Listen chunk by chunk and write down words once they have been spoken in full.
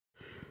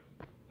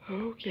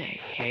Okay,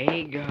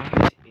 hey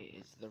guys,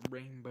 it's the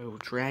Rainbow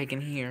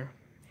Dragon here,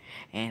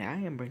 and I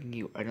am bringing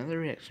you another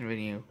reaction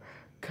video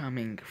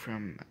coming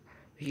from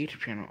the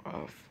YouTube channel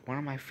of one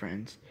of my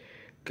friends,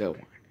 Go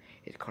On.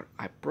 It's called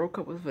I Broke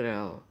Up with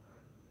Videl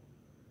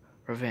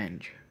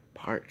Revenge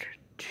Part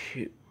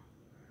 2.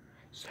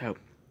 So,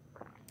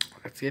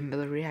 let's get into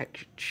the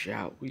reaction,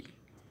 shall we?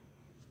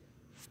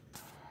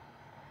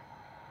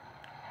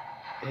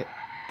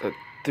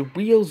 The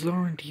wheels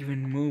aren't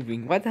even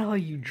moving. Why the hell are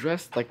you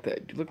dressed like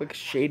that? You look like a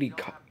shady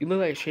car. You look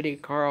like a shady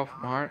car off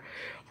Mart.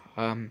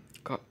 Okay, now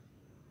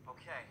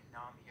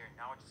I'm here.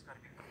 Now I just gotta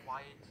be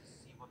quiet to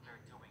see what they're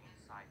doing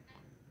inside.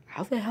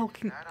 How the hell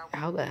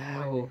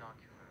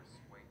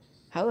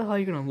are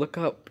you gonna look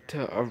up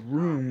to a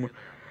room?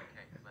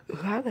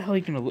 How the hell are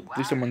you gonna look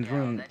through someone's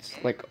room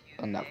that's like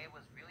on the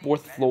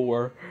 4th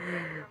floor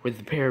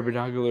with a pair of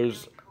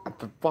binoculars at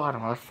the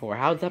bottom of the floor?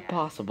 How is that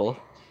possible?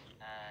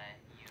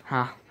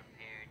 Huh?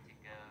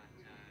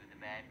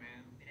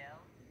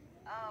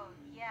 Oh,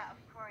 yeah, of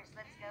course.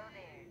 Let's go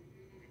there.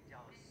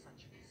 Videl is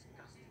such a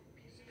disgusting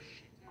piece of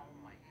shit. Oh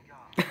my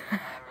god.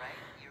 Alright,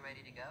 you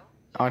ready to go?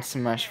 I want to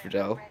smash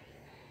Videl.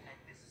 And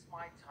this is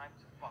my time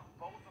to fuck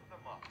both of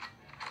them up.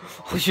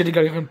 Holy shit, he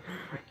got him.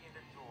 Breaking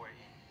the door in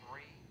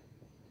 3,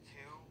 2,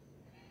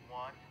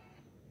 1.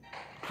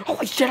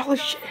 Holy shit, holy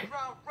Get shit. down on the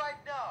ground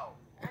right now.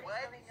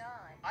 What's going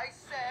on? I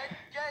said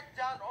get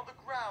down on the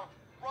ground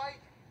right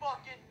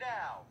fucking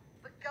now.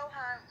 But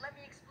Gohan, let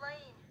me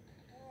explain.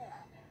 Ooh,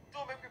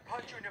 don't make me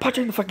punch you in the Punch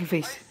her in the face. fucking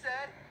face. I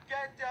said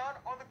get down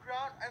on the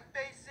ground and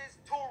faces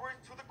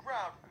towards to the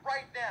ground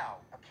right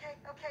now. Okay.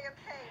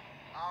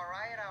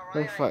 Alright,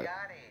 What the fuck? I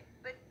got it.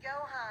 But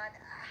Gohan,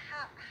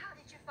 how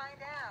did you find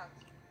out?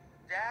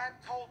 Dad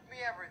told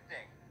me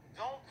everything.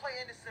 Don't play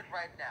innocent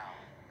right now.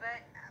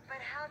 But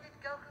how did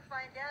Goku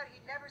find out? He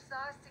never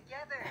saw us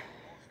together.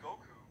 Who's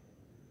Goku?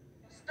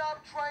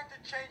 Stop trying to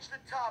change the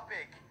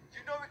topic.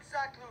 You know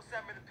exactly who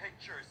sent me the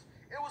pictures.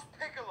 It was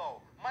Piccolo,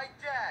 my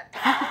dad.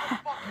 How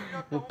the fuck do you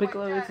not know Well, who my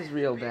Piccolo dad is his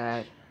real bitch?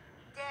 dad.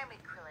 Damn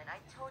it, Krillin.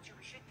 I told you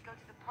we shouldn't go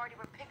to the party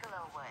where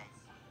Piccolo was.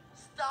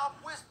 Stop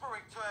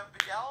whispering to him,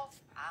 Videl.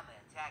 I'm gonna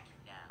attack him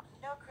now.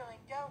 No, Krillin,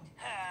 don't.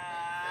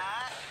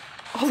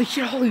 Holy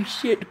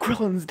shit,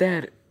 Krillin's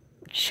dead.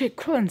 Shit,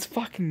 Krillin's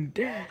fucking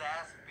dead. Old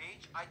ass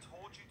bitch, I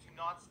told you to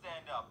not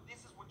stand up. This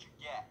is what you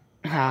get.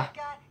 Oh my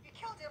god, you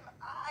killed him.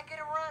 I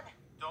gotta run.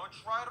 Don't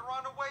try to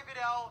run away,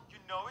 Videl. You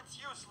know it's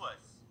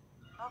useless.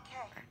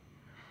 Okay.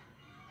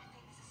 I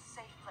think this is a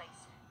safe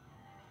place.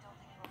 I don't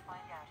think he will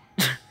find out.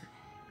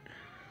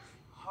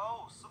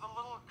 Oh, so the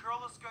little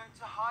girl is going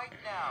to hide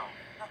now.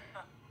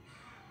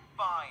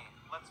 Fine,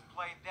 let's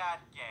play that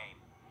game.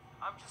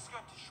 I'm just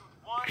going to shoot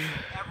one in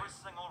every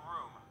single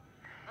room.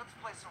 Let's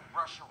play some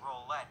Russian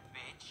roulette,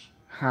 bitch.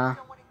 Huh? I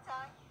don't wanna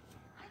die.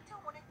 I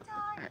don't wanna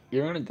die.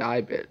 You're gonna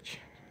die, bitch.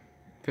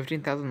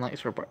 15,000 likes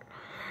for a part.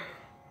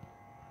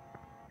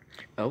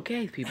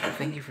 Okay, people,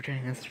 thank you for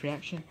tuning in this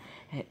reaction.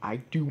 And I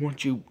do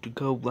want you to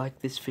go like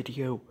this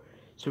video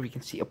so we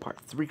can see a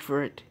part 3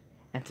 for it.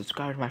 And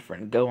subscribe to my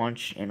friend Go On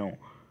channel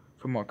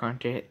for more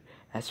content.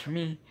 As for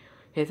me,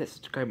 hit that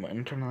subscribe button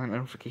and turn on the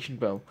notification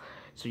bell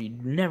so you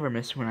never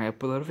miss when I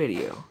upload a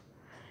video.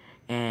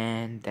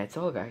 And that's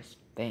all, guys.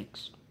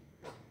 Thanks.